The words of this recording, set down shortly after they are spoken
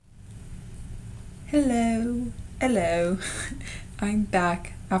Hello. I'm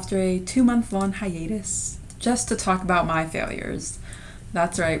back after a 2-month-long hiatus just to talk about my failures.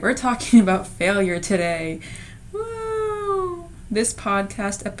 That's right, we're talking about failure today. Woo! This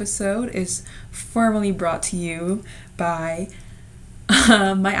podcast episode is formally brought to you by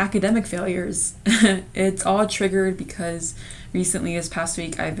my academic failures. It's all triggered because recently, this past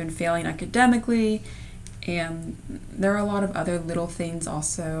week, I've been failing academically. And there are a lot of other little things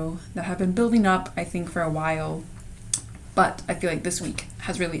also that have been building up, I think, for a while. But I feel like this week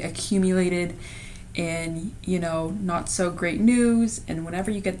has really accumulated in, not so great news. And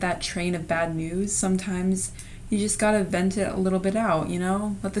whenever you get that train of bad news, sometimes you just gotta vent it a little bit out,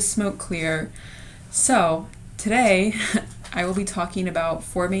 let the smoke clear. So today, I will be talking about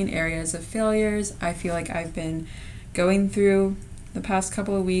 4 main areas of failures I feel like I've been going through the past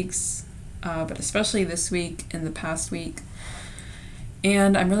couple of weeks. But especially this week and the past week.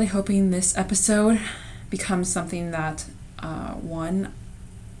 And I'm really hoping this episode becomes something that, one,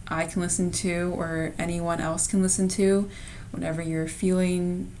 I can listen to or anyone else can listen to whenever you're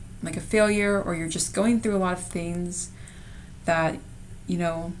feeling like a failure or you're just going through a lot of things that,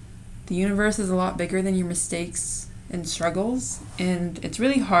 the universe is a lot bigger than your mistakes and struggles. And it's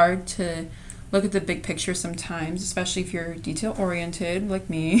really hard to look at the big picture sometimes, especially if you're detail-oriented like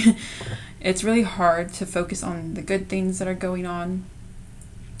me. It's really hard to focus on the good things that are going on.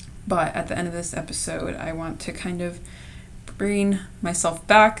 But at the end of this episode, I want to kind of bring myself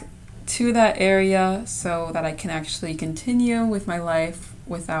back to that area so that I can actually continue with my life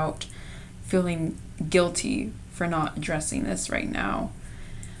without feeling guilty for not addressing this right now.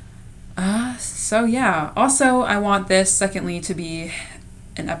 Also, I want this, secondly, to be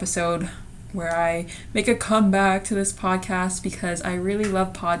an episode where I make a comeback to this podcast because I really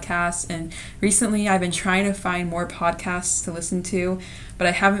love podcasts, and recently I've been trying to find more podcasts to listen to, but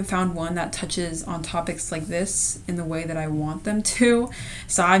I haven't found one that touches on topics like this in the way that I want them to,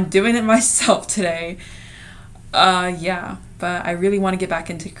 so I'm doing it myself today. But I really want to get back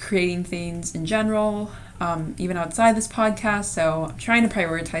into creating things in general, even outside this podcast, so I'm trying to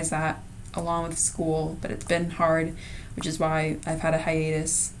prioritize that along with school, but it's been hard, which is why I've had a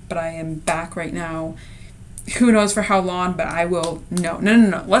hiatus. But I am back right now. Who knows for how long, but I will. No.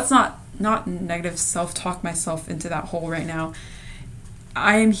 Let's not negative self-talk myself into that hole right now.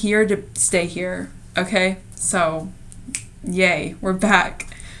 I am here to stay here, okay? So, yay, we're back.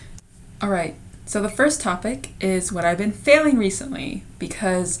 All right, so the first topic is what I've been failing recently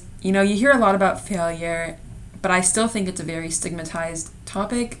because, you hear a lot about failure, but I still think it's a very stigmatized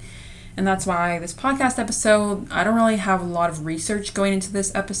topic. And that's why this podcast episode, I don't really have a lot of research going into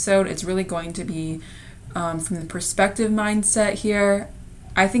this episode. It's really going to be from the perspective mindset here.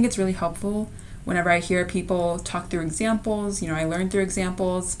 I think it's really helpful whenever I hear people talk through examples. I learn through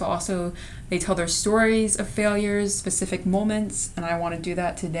examples, but also they tell their stories of failures, specific moments. And I want to do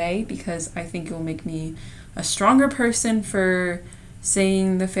that today because I think it will make me a stronger person for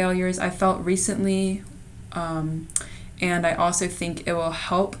saying the failures I felt recently. And I also think it will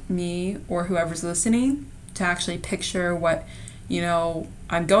help me or whoever's listening to actually picture what,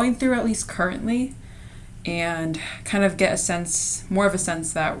 I'm going through, at least currently, and kind of get more of a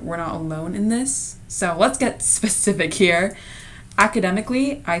sense that we're not alone in this. So let's get specific here.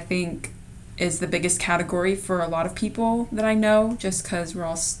 Academically, I think, is the biggest category for a lot of people that I know, just because we're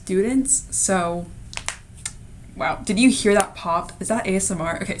all students. So, wow, did you hear that pop? Is that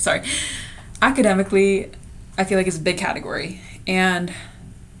ASMR? Okay, sorry. Academically, I feel like it's a big category. And,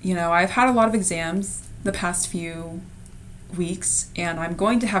 I've had a lot of exams the past few weeks, and I'm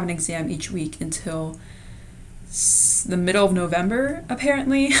going to have an exam each week until the middle of November,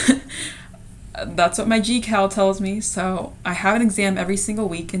 apparently. That's what my GCal tells me. So I have an exam every single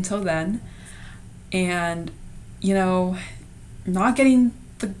week until then. And, not getting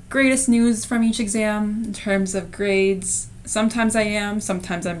the greatest news from each exam in terms of grades. Sometimes I am,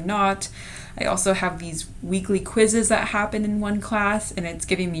 sometimes I'm not. I also have these weekly quizzes that happen in one class, and it's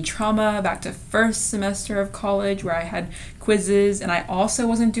giving me trauma back to first semester of college where I had quizzes, and I also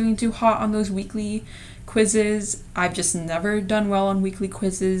wasn't doing too hot on those weekly quizzes. I've just never done well on weekly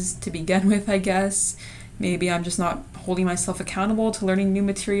quizzes to begin with, I guess. Maybe I'm just not holding myself accountable to learning new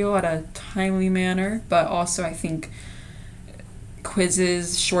material at a timely manner, but also I think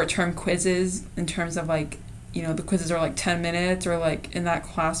quizzes, short-term quizzes, in terms of the quizzes are 10 minutes or in that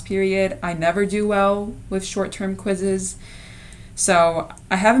class period. I never do well with short-term quizzes. So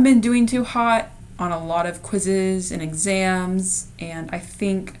I haven't been doing too hot on a lot of quizzes and exams. And I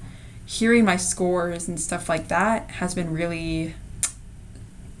think hearing my scores and stuff like that has been really,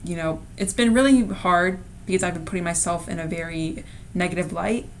 it's been really hard because I've been putting myself in a very negative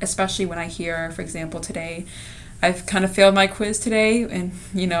light, especially when I hear, for example, today, I've kind of failed my quiz today, and,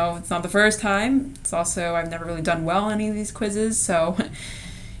 it's not the first time. It's also, I've never really done well on any of these quizzes, so,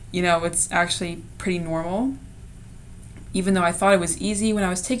 it's actually pretty normal. Even though I thought it was easy when I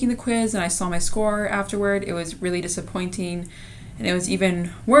was taking the quiz and I saw my score afterward, it was really disappointing. And it was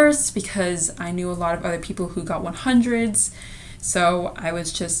even worse because I knew a lot of other people who got 100s. So I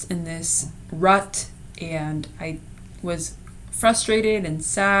was just in this rut, and I was frustrated and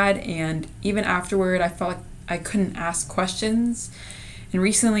sad. And even afterward, I felt like I couldn't ask questions. And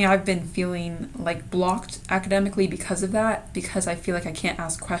recently I've been feeling like blocked academically because of that, because I feel like I can't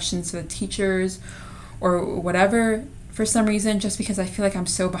ask questions to the teachers or whatever for some reason, just because I feel like I'm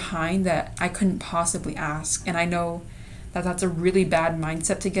so behind that I couldn't possibly ask. And I know that that's a really bad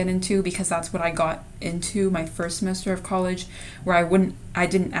mindset to get into, because that's what I got into my first semester of college, where I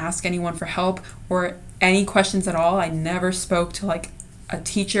didn't ask anyone for help or any questions at all. I never spoke to like a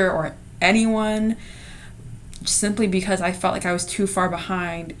teacher or anyone, simply because I felt like I was too far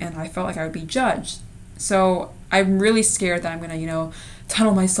behind and I felt like I would be judged. So I'm really scared that I'm going to,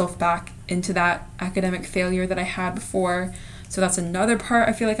 tunnel myself back into that academic failure that I had before. So that's another part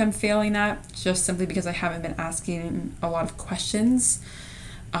I feel like I'm failing at, just simply because I haven't been asking a lot of questions.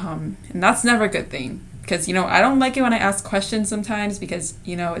 And that's never a good thing, because, I don't like it when I ask questions sometimes, because,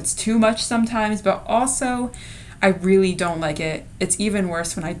 it's too much sometimes, but also I really don't like it. It's even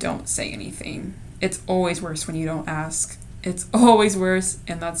worse when I don't say anything. It's always worse when you don't ask. It's always worse,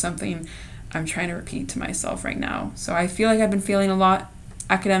 and that's something I'm trying to repeat to myself right now. So I feel like I've been failing a lot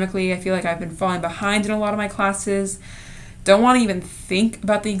academically. I feel like I've been falling behind in a lot of my classes. Don't want to even think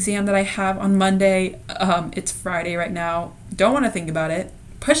about the exam that I have on Monday. It's Friday right now. Don't want to think about it.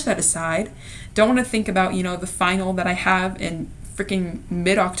 Push that aside. Don't want to think about, the final that I have in freaking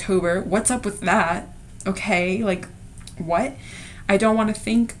mid-October. What's up with that? Okay, like, what? I don't want to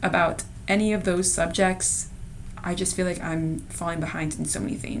think about any of those subjects. I just feel like I'm falling behind in so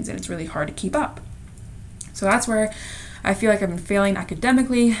many things, and it's really hard to keep up. So that's where I feel like I've been failing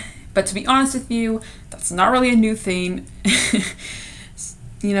academically. But to be honest with you, that's not really a new thing.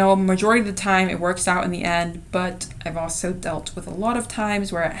 Majority of the time it works out in the end, but I've also dealt with a lot of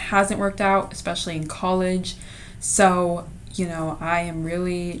times where it hasn't worked out, especially in college. So, I am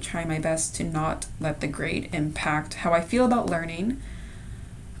really trying my best to not let the grade impact how I feel about learning.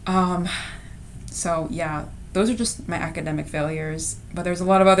 So yeah, those are just my academic failures, but there's a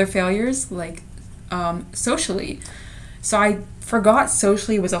lot of other failures, like socially. So I forgot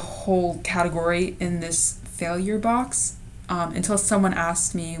socially was a whole category in this failure box, until someone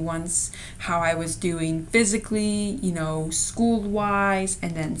asked me once how I was doing physically, school-wise,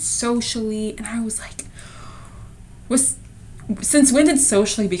 and then socially. And I was like, since when did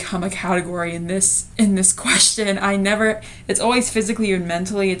socially become a category in this question? It's always physically and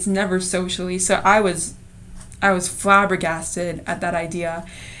mentally, it's never socially. So I was flabbergasted at that idea.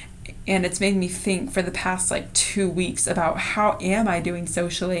 And it's made me think for the past 2 weeks about how am I doing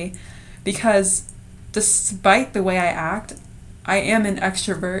socially, because despite the way I act, I am an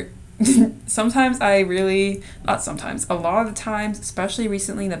extrovert. A lot of the times, especially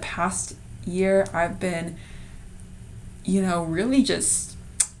recently in the past year, I've been, really just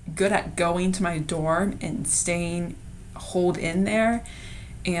good at going to my dorm and staying holed in there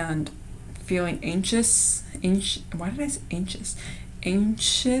and feeling anxious. Why did I say anxious?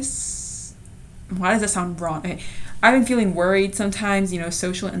 Anxious? Why does that sound wrong? Okay. I've been feeling worried sometimes,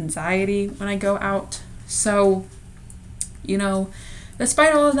 social anxiety when I go out. So,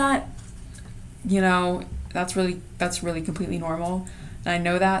 despite all of that, that's really completely normal. And I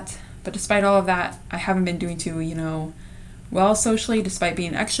know that. But despite all of that, I haven't been doing too, well socially, despite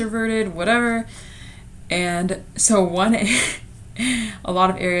being extroverted, whatever. And so a lot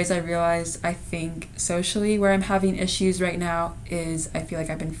of areas I realized, I think socially where I'm having issues right now is I feel like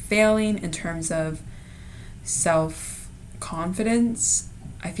I've been failing in terms of self-confidence.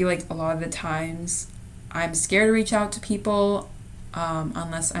 I feel like a lot of the times I'm scared to reach out to people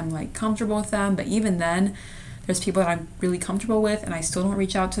unless I'm comfortable with them. But even then, there's people that I'm really comfortable with and I still don't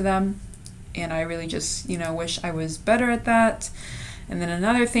reach out to them. And I really just, wish I was better at that. And then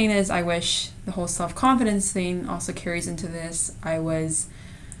another thing is I wish the whole self-confidence thing also carries into this. I was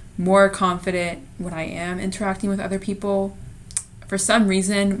more confident when I am interacting with other people. For some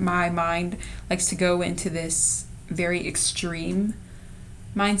reason, my mind likes to go into this very extreme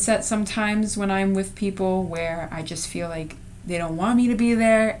mindset sometimes when I'm with people, where I just feel like they don't want me to be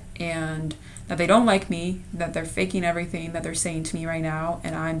there and that they don't like me, that they're faking everything that they're saying to me right now,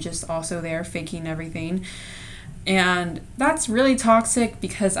 and I'm just also there faking everything. And that's really toxic,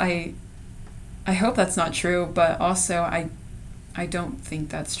 because I hope that's not true, but also I I don't think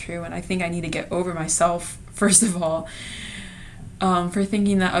that's true. And I think I need to get over myself, first of all, for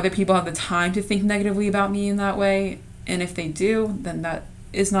thinking that other people have the time to think negatively about me in that way. And if they do, then that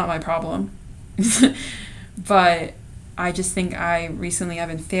is not my problem. But I just think I've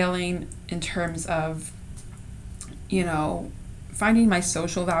been failing in terms of, finding my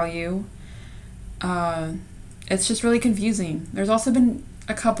social value. It's just really confusing. There's also been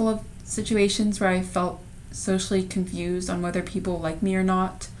a couple of situations where I felt socially confused on whether people like me or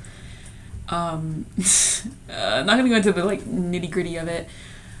not. Not gonna go into the nitty gritty of it,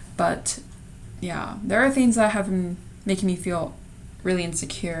 but yeah, there are things that have been making me feel really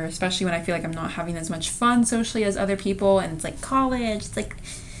insecure, especially when I feel like I'm not having as much fun socially as other people, and it's like college, it's like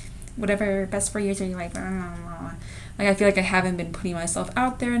whatever, best 4 years of your life. I feel like I haven't been putting myself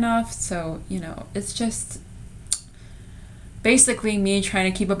out there enough, so it's just basically me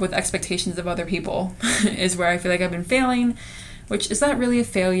trying to keep up with expectations of other people is where I feel like I've been failing. Which, is that really a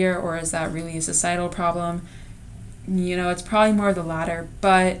failure, or is that really a societal problem? It's probably more of the latter,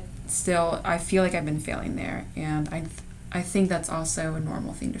 but still, I feel like I've been failing there, and I think that's also a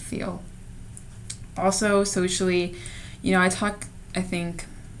normal thing to feel. Also, socially, I talk, I think,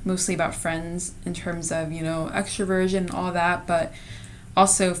 mostly about friends in terms of, extroversion and all that, but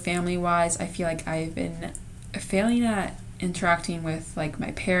also family-wise, I feel like I've been failing at interacting with,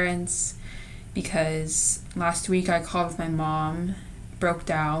 my parents, because last week I called with my mom, broke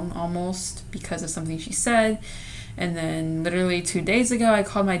down almost because of something she said, and then literally 2 days ago I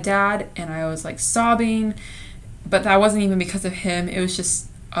called my dad and I was sobbing, but that wasn't even because of him, it was just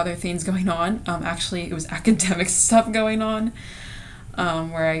other things going on. Actually, it was academic stuff going on,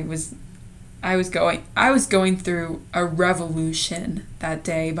 where I was going through a revolution that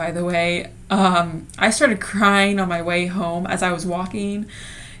day, by the way. I started crying on my way home as I was walking.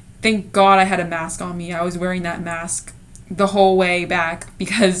 Thank God I had a mask on me. I was wearing that mask the whole way back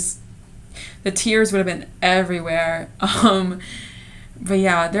because the tears would have been everywhere. But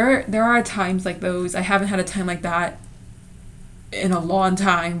yeah, there are times like those. I haven't had a time like that in a long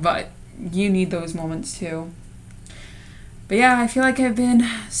time, but you need those moments too. But yeah, I feel like I've been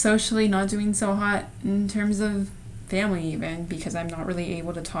socially not doing so hot in terms of family even, because I'm not really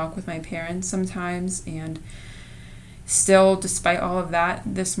able to talk with my parents sometimes, and still, despite all of that,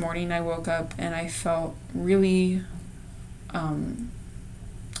 this morning I woke up and I felt really, I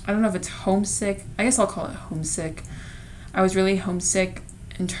don't know if it's homesick. I guess I'll call it homesick. I was really homesick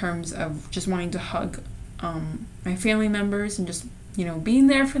in terms of just wanting to hug my family members and just, being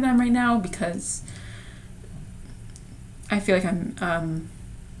there for them right now, because I feel like I'm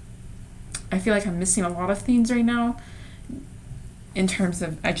missing a lot of things right now in terms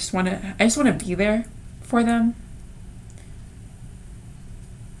of I just want to be there for them.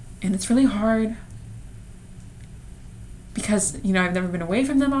 And it's really hard because, I've never been away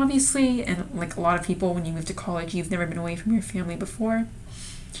from them, obviously. And like a lot of people, when you move to college, you've never been away from your family before.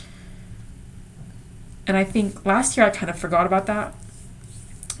 And I think last year I kind of forgot about that.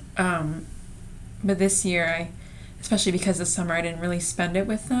 But this year, especially because this summer I didn't really spend it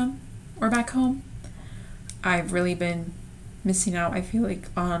with them or back home, I've really been missing out, I feel like,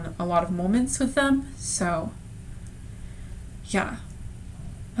 on a lot of moments with them. So, yeah.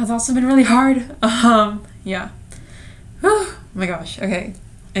 That's also been really hard. Yeah. Oh my gosh. Okay.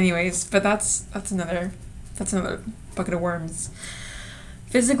 Anyways, but that's another bucket of worms.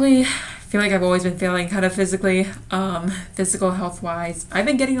 Physically, I feel like I've always been failing kind of physically. Physical health wise, I've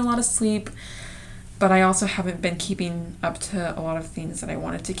been getting a lot of sleep, but I also haven't been keeping up to a lot of things that I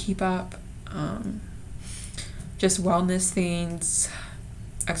wanted to keep up. Just wellness things,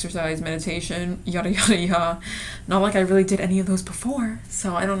 exercise, meditation, yada yada yada. Not like I really did any of those before,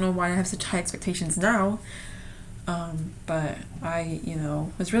 so I don't know why I have such high expectations now. But I,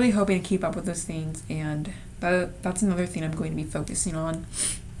 was really hoping to keep up with those things, and that's another thing I'm going to be focusing on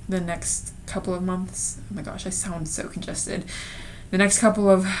the next couple of months. Oh my gosh, I sound so congested. The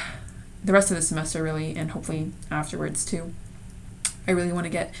rest of the semester really, and hopefully afterwards too. I really want to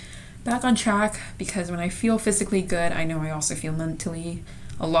get back on track, because when I feel physically good, I know I also feel mentally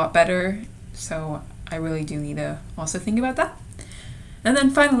a lot better, so I really do need to also think about that. And then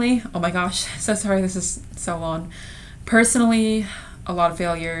finally, oh my gosh, so sorry this is so long. Personally, a lot of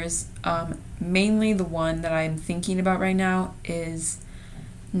failures. Mainly the one that I'm thinking about right now is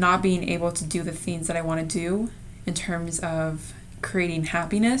not being able to do the things that I want to do in terms of creating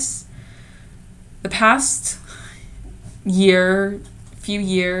happiness. The past few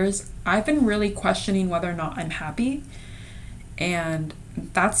years, I've been really questioning whether or not I'm happy. And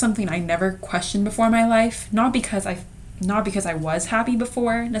that's something I never questioned before in my life. Not because I was happy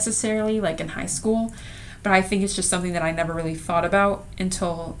before necessarily, like in high school, But I think it's just something that I never really thought about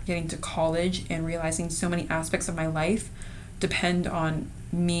until getting to college and realizing so many aspects of my life depend on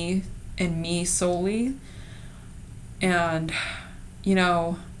me and me solely. And,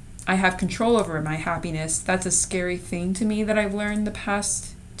 I have control over my happiness. That's a scary thing to me that I've learned the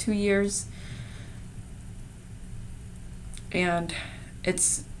past 2 years. And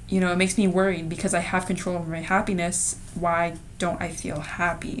it's, it makes me worried because I have control over my happiness. Why don't I feel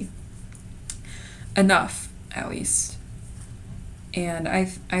happy enough, at least? And I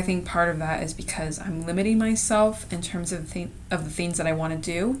think part of that is because I'm limiting myself in terms of the things that I want to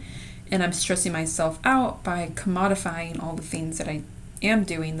do, and I'm stressing myself out by commodifying all the things that I am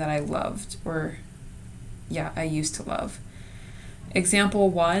doing that I loved, I used to love. Example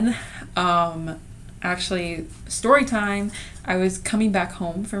 1, actually, story time. I was coming back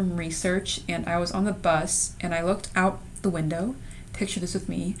home from research, and I was on the bus, and I looked out the window. Picture this with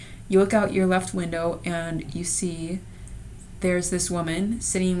me. You look out your left window, and you see there's this woman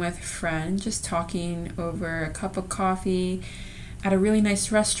sitting with a friend, just talking over a cup of coffee at a really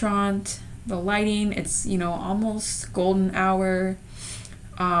nice restaurant. The lighting, it's, almost golden hour.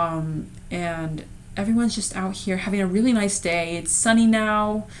 And everyone's just out here having a really nice day. It's sunny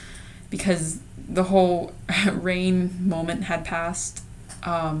now because the whole rain moment had passed.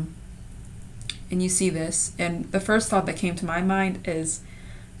 And you see this, and the first thought that came to my mind is,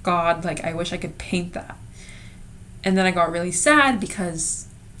 God, I wish I could paint that. And then I got really sad because,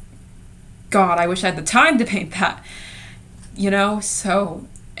 God, I wish I had the time to paint that. So,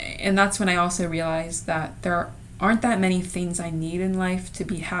 and that's when I also realized that there aren't that many things I need in life to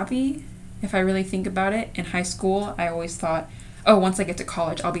be happy, if I really think about it. In high school, I always thought, once I get to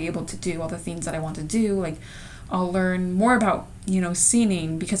college, I'll be able to do all the things that I want to do. I'll learn more about,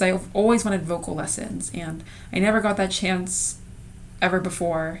 singing, because I've always wanted vocal lessons, and I never got that chance ever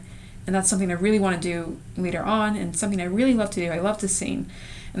before. And that's something I really want to do later on, and something I really love to do. I love to sing.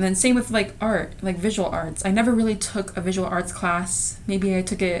 And then same with art, visual arts. I never really took a visual arts class. Maybe I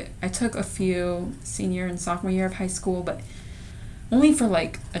took a few senior and sophomore year of high school, but only for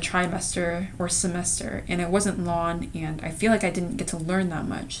a trimester or semester, and it wasn't long, and I feel like I didn't get to learn that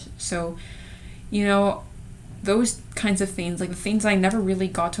much. So, those kinds of things, the things I never really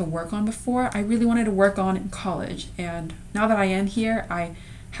got to work on before, I really wanted to work on in college. And now that I am here, I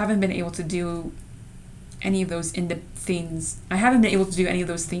haven't been able to do any of those things. I haven't been able to do any of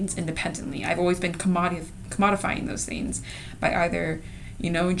those things independently. I've always been commodifying those things by either,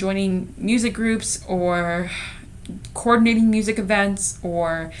 joining music groups or coordinating music events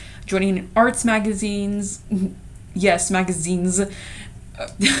or joining arts magazines. Yes, magazines.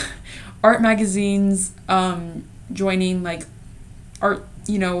 Art magazines, joining art,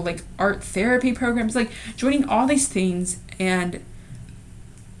 art therapy programs, joining all these things and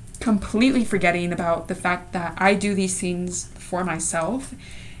completely forgetting about the fact that I do these things for myself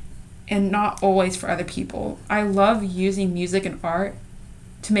and not always for other people. I love using music and art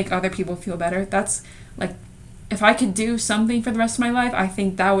to make other people feel better. That's if I could do something for the rest of my life, I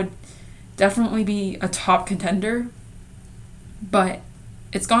think that would definitely be a top contender. But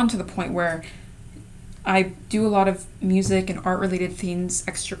it's gone to the point where I do a lot of music and art related things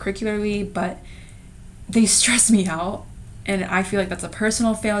extracurricularly, but they stress me out. And I feel like that's a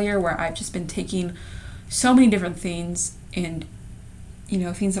personal failure where I've just been taking so many different things and,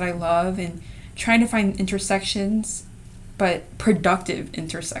 things that I love and trying to find intersections, but productive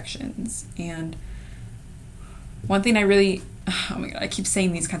intersections. And one thing I really, oh my God, I keep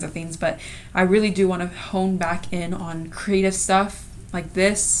saying these kinds of things, but I really do want to hone back in on creative stuff like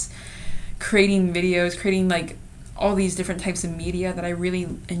this, creating videos, creating all these different types of media that I really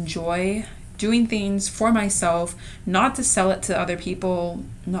enjoy. Doing things for myself, not to sell it to other people.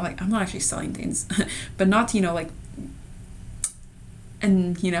 I'm not actually selling things, but not to,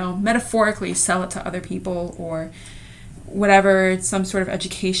 metaphorically sell it to other people or whatever, some sort of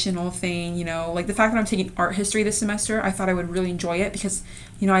educational thing, the fact that I'm taking art history this semester, I thought I would really enjoy it because,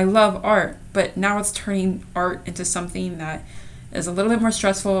 I love art, but now it's turning art into something that is a little bit more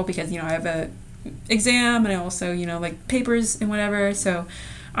stressful because, I have a exam and I also, papers and whatever. So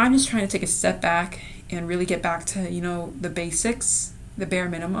I'm just trying to take a step back and really get back to, the basics, the bare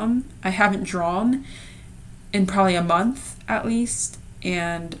minimum. I haven't drawn in probably a month at least.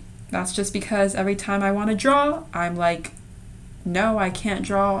 And that's just because every time I want to draw, I'm no, I can't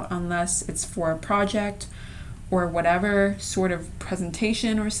draw unless it's for a project or whatever sort of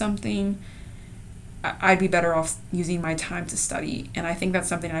presentation or something. I'd be better off using my time to study. And I think that's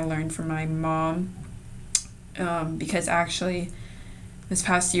something I learned from my mom, because actually this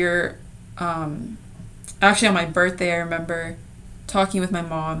past year, actually on my birthday, I remember talking with my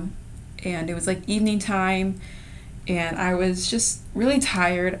mom and it was like evening time, and I was just really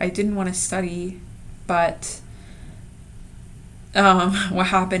tired. I didn't want to study, but what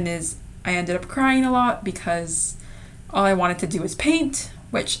happened is I ended up crying a lot because all I wanted to do was paint,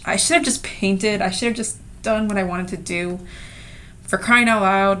 which I should have just painted. I should have just done what I wanted to do. For crying out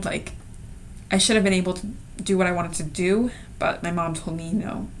loud, like, I should have been able to do what I wanted to do, but my mom told me,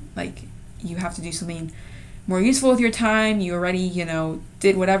 no, like, you have to do something more useful with your time. You already,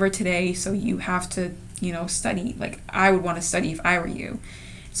 did whatever today, so you have to, study. Like, I would want to study if I were you.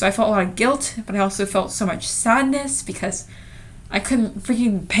 So I felt a lot of guilt, but I also felt so much sadness because I couldn't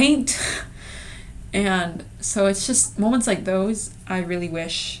freaking paint. And so it's just moments like those I really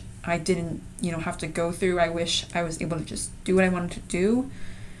wish I didn't, have to go through. I wish I was able to just do what I wanted to do.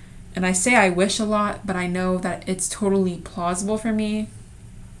 And I say I wish a lot, but I know that it's totally plausible for me,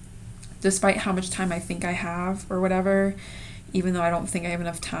 despite how much time I think I have or whatever. Even though I don't think I have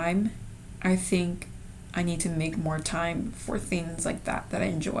enough time, I think I need to make more time for things like that I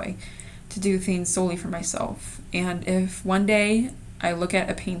enjoy, to do things solely for myself. And if one day I look at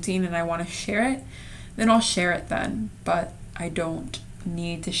a painting and I want to share it, then I'll share it then. But I don't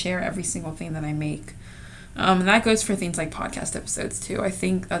need to share every single thing that I make. And that goes for things like podcast episodes too. I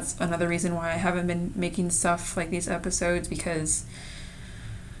think that's another reason why I haven't been making stuff like these episodes, because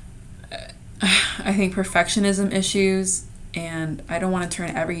I think perfectionism issues, and I don't want to turn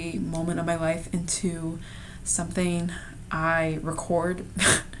every moment of my life into something I record,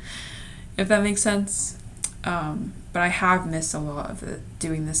 if that makes sense. But I have missed a lot of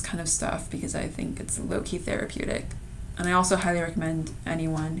doing this kind of stuff because I think it's low-key therapeutic. And I also highly recommend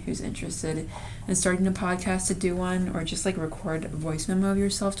anyone who's interested in starting a podcast to do one, or just like record a voice memo of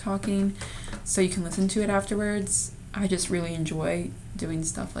yourself talking so you can listen to it afterwards. I just really enjoy doing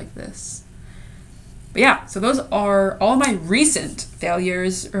stuff like this. But yeah, so those are all my recent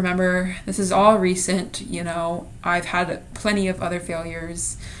failures. Remember, this is all recent, I've had plenty of other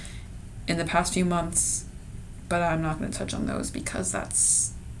failures in the past few months, but I'm not going to touch on those because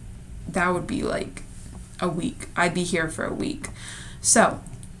that would be like a week. I'd be here for a week. So,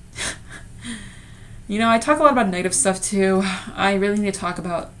 I talk a lot about negative stuff too. I really need to talk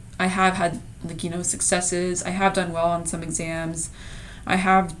about, I have had successes. I have done well on some exams. I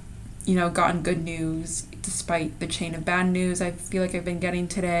have, gotten good news despite the chain of bad news I feel like I've been getting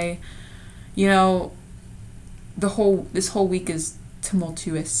today. This whole week is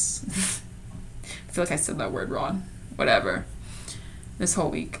tumultuous. I feel like I said that word wrong. Whatever. This whole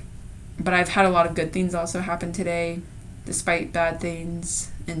week. But I've had a lot of good things also happen today, despite bad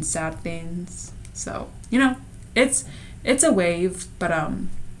things and sad things. So, it's a wave, but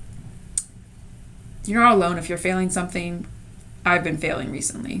you're not alone if you're failing something. I've been failing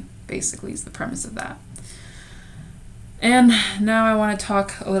recently, basically, is the premise of that. And now I want to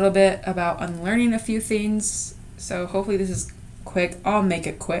talk a little bit about unlearning a few things. So hopefully this is quick. I'll make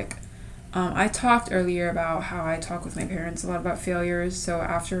it quick. I talked earlier about how I talk with my parents a lot about failures. So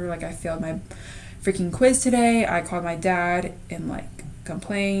after I failed my freaking quiz today, I called my dad and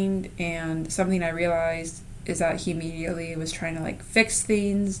complained, and something I realized is that he immediately was trying to fix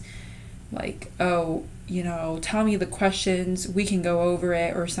things, tell me the questions, we can go over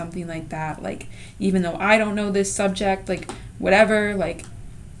it, or something like that. Even though I don't know this subject, whatever,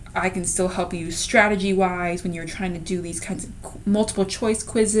 I can still help you strategy-wise when you're trying to do these kinds of multiple choice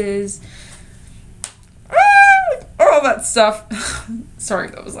quizzes. All that stuff. Sorry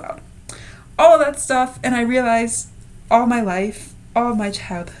if that was loud. All of that stuff. And I realized all my life, all of my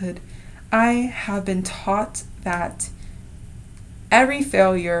childhood, I have been taught that every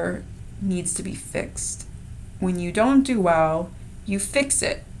failure needs to be fixed. When you don't do well, you fix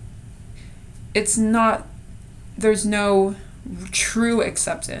it. It's not, there's no true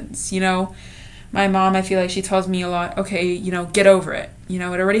acceptance. My mom, I feel like she tells me a lot, okay, get over it. It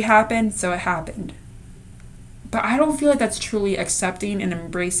already happened, so it happened. But I don't feel like that's truly accepting and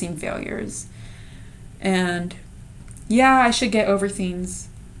embracing failures. And yeah, I should get over things.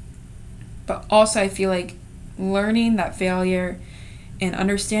 But also I feel like learning that failure and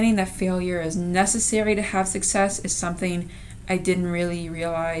understanding that failure is necessary to have success is something I didn't really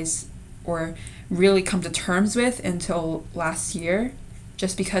realize or really come to terms with until last year,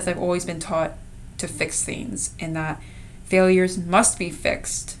 just because I've always been taught to fix things and that failures must be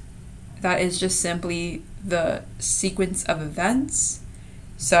fixed. That is just simply the sequence of events.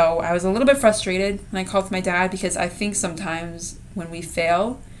 So I was a little bit frustrated when I called my dad, because I think sometimes when we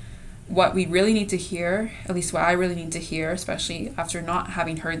fail, what we really need to hear, at least what I really need to hear, especially after not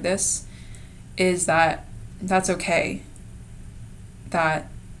having heard this, is that that's okay. That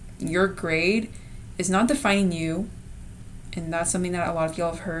your grade is not defining you. And that's something that a lot of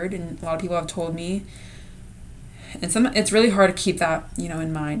people have heard and a lot of people have told me. And it's really hard to keep that,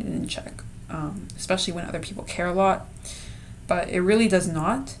 in mind and in check, especially when other people care a lot. But it really does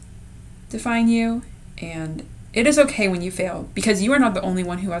not define you. And it is okay when you fail, because you are not the only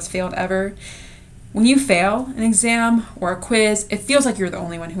one who has failed ever. When you fail an exam or a quiz, it feels like you're the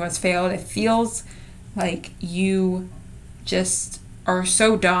only one who has failed. It feels like you just are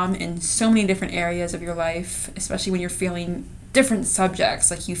so dumb in so many different areas of your life, especially when you're failing different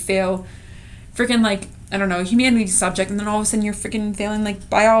subjects. Like you fail freaking humanities subject, and then all of a sudden you're freaking failing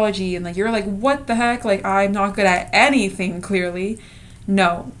biology, and you're like, what the heck? I'm not good at anything, clearly.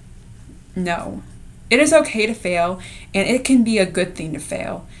 No. It is okay to fail, and it can be a good thing to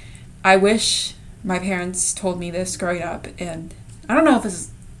fail. I wish my parents told me this growing up, and I don't know if this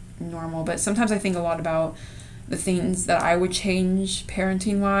is normal, but sometimes I think a lot about the things that I would change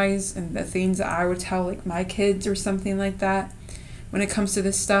parenting-wise, and the things that I would tell my kids or something like that when it comes to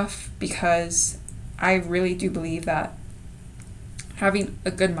this stuff, because I really do believe that having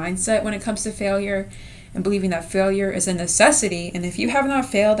a good mindset when it comes to failure and believing that failure is a necessity, and if you have not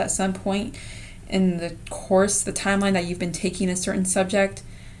failed at some point in the course, the timeline that you've been taking a certain subject,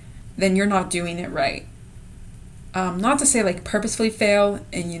 then you're not doing it right. Not to say purposefully fail,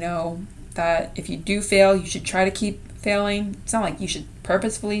 and that if you do fail, you should try to keep failing. It's not like you should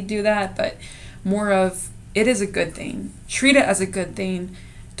purposefully do that, but more of it is a good thing. Treat it as a good thing.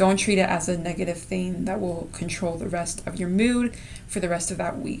 Don't treat it as a negative thing that will control the rest of your mood for the rest of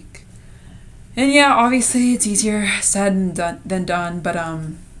that week. And yeah, obviously it's easier said than done, but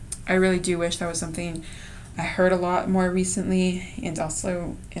I really do wish that was something I heard a lot more recently, and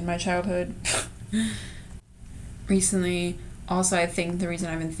also in my childhood. Recently, also, I think the reason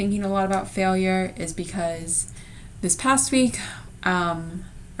I've been thinking a lot about failure is because this past week,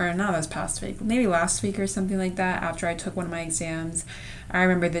 or not this past week, maybe last week or something like that, after I took one of my exams, I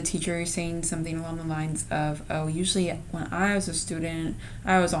remember the teacher saying something along the lines of, usually when I was a student,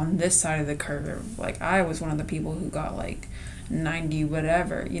 I was on this side of the curve. I was one of the people who got 90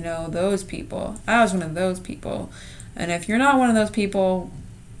 whatever, those people. I was one of those people. And if you're not one of those people,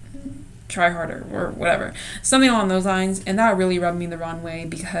 try harder or whatever. Something along those lines. And that really rubbed me the wrong way,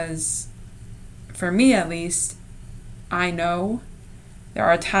 because for me at least, I know there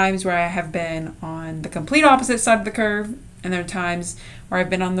are times where I have been on the complete opposite side of the curve, and there are times where I've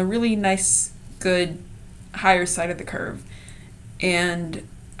been on the really nice, good, higher side of the curve. And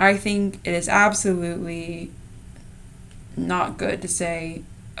I think it is absolutely not good to say,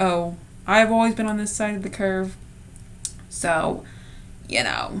 oh, I've always been on this side of the curve, so,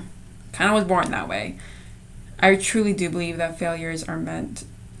 kind of was born that way. I truly do believe that failures are meant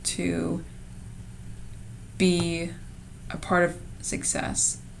to be a part of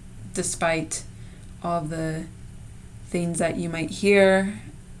success, despite all the things that you might hear,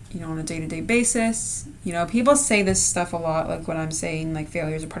 on a day-to-day basis. People say this stuff a lot, when I'm saying,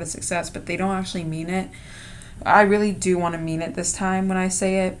 failures are part of success, but they don't actually mean it. I really do want to mean it this time when I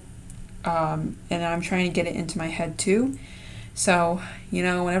say it, and I'm trying to get it into my head too. So,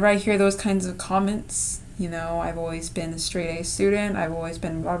 whenever I hear those kinds of comments, I've always been a straight A student, I've always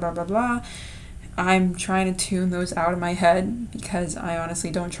been blah, blah, blah, blah, I'm trying to tune those out of my head, because I honestly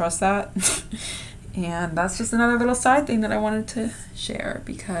don't trust that. And that's just another little side thing that I wanted to share,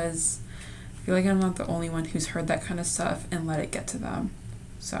 because I feel like I'm not the only one who's heard that kind of stuff and let it get to them.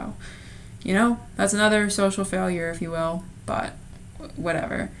 So, that's another social failure, if you will, but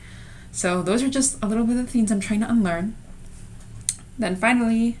whatever. So those are just a little bit of the things I'm trying to unlearn. Then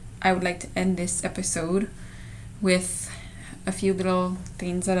finally, I would like to end this episode with a few little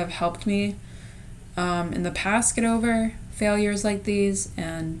things that have helped me in the past get over failures like these,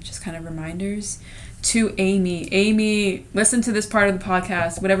 and just kind of reminders to Amy. Amy, listen to this part of the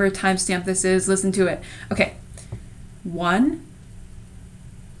podcast, whatever timestamp this is, listen to it. Okay. 1,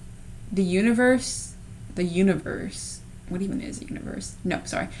 the universe, what even is a universe? No,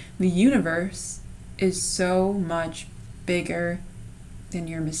 sorry. The universe is so much bigger than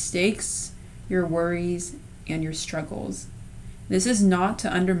your mistakes, your worries, and your struggles. This is not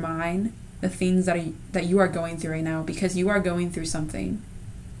to undermine the things that you are going through right now, because you are going through something.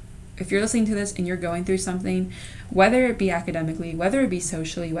 If you're listening to this and you're going through something, whether it be academically, whether it be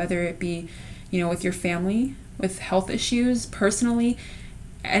socially, whether it be, with your family, with health issues, personally,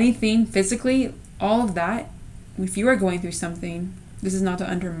 anything, physically, all of that, if you are going through something, this is not to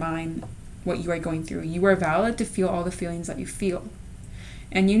undermine what you are going through. You are valid to feel all the feelings that you feel.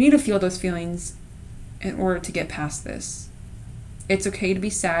 And you need to feel those feelings in order to get past this. It's okay to be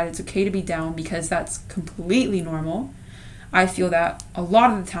sad. It's okay to be down, because that's completely normal. I feel that a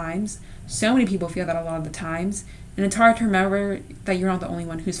lot of the times. So many people feel that a lot of the times. And it's hard to remember that you're not the only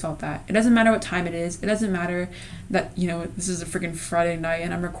one who's felt that. It doesn't matter what time it is. It doesn't matter that, this is a freaking Friday night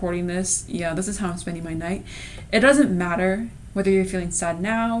and I'm recording this. Yeah, this is how I'm spending my night. It doesn't matter whether you're feeling sad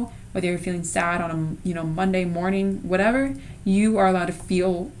now, whether you're feeling sad on a, Monday morning, whatever. You are allowed to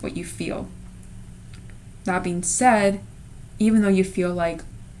feel what you feel. That being said, even though you feel like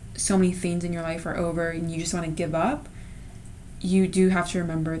so many things in your life are over and you just want to give up, you do have to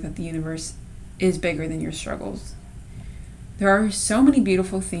remember that the universe is bigger than your struggles. There are so many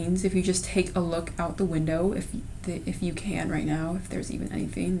beautiful things if you just take a look out the window, if you can right now, if there's even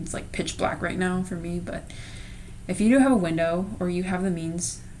anything. It's like pitch black right now for me, but if you do have a window or you have the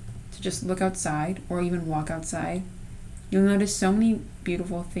means to just look outside or even walk outside, you'll notice so many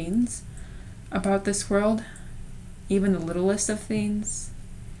beautiful things about this world, even the littlest of things.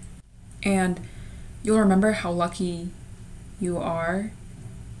 And you'll remember how lucky you are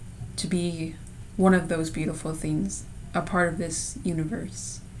to be one of those beautiful things, a part of this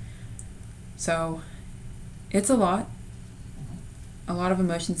universe. So it's a lot of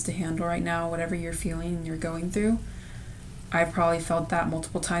emotions to handle right now, whatever you're feeling and you're going through. I've probably felt that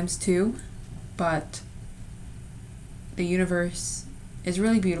multiple times too, but the universe is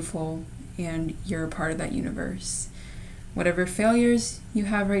really beautiful and you're a part of that universe. Whatever failures you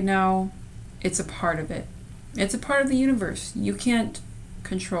have right now, it's a part of it. It's a part of the universe. You can't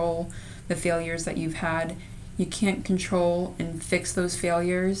control the failures that you've had. You can't control and fix those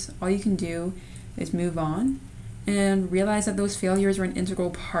failures. All you can do is move on and realize that those failures are an integral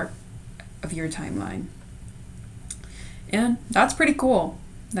part of your timeline. And that's pretty cool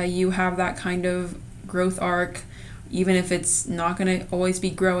that you have that kind of growth arc, even if it's not going to always be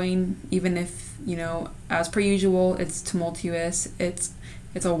growing, even if, as per usual, it's tumultuous, it's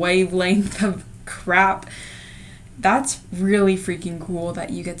a wavelength of crap. That's really freaking cool that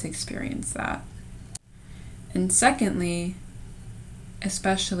you get to experience that. And secondly,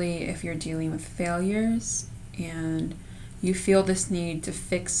 especially if you're dealing with failures and you feel this need to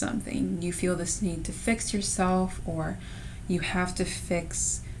fix something, you feel this need to fix yourself, or you have to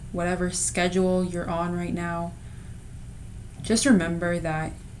fix whatever schedule you're on right now, just remember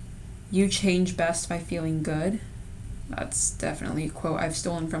that you change best by feeling good. That's definitely a quote I've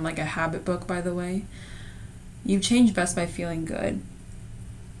stolen from like a habit book, by the way. You change best by feeling good.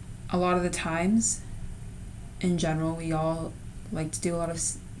 A lot of the times, in general, we all like to do a lot of,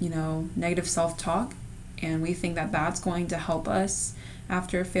 negative self-talk, and we think that that's going to help us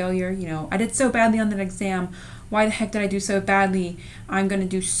after a failure. I did so badly on that exam. Why the heck did I do so badly? I'm going to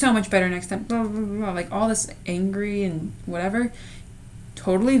do so much better next time. Blah, blah, blah. Like all this angry and whatever.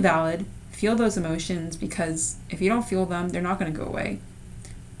 Totally valid. Feel those emotions, because if you don't feel them, they're not going to go away.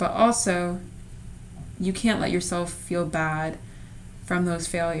 But also, you can't let yourself feel bad from those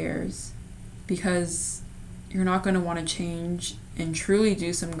failures, because you're not going to want to change and truly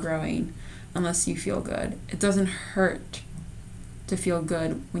do some growing unless you feel good. It doesn't hurt to feel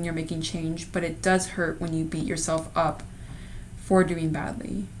good when you're making change, but it does hurt when you beat yourself up for doing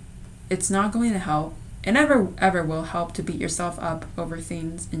badly. It's not going to help. It never ever will help to beat yourself up over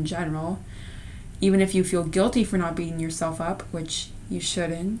things in general. Even if you feel guilty for not beating yourself up, which you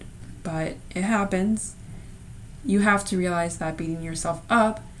shouldn't, but it happens, you have to realize that beating yourself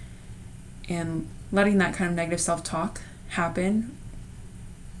up and letting that kind of negative self-talk happen,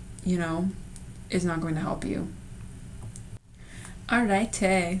 is not going to help you.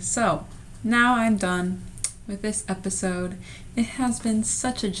 Alrighty, so now I'm done with this episode. It has been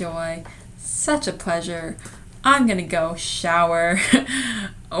such a joy, such a pleasure. I'm gonna go shower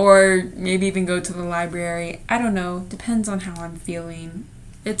or maybe even go to the library. I don't know, depends on how I'm feeling.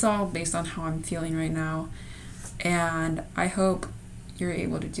 It's all based on how I'm feeling right now. And I hope you're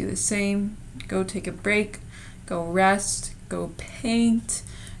able to do the same. Go take a break, go rest, go paint,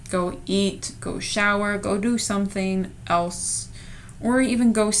 go eat, go shower, go do something else, or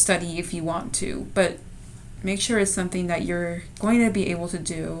even go study if you want to. But make sure it's something that you're going to be able to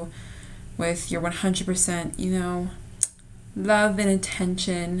do with your 100%, love and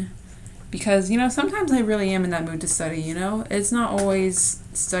attention. Because, sometimes I really am in that mood to study, It's not always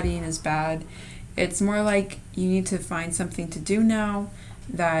studying is bad. It's more like you need to find something to do now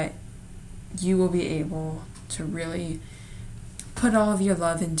that you will be able to really put all of your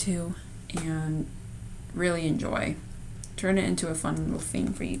love into and really enjoy. Turn it into a fun little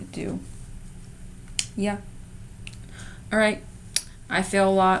thing for you to do. Yeah. All right. I fail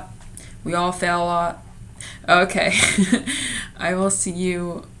a lot. We all fail a lot. Okay. I will see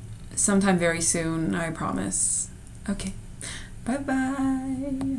you sometime very soon, I promise. Okay. Bye-bye.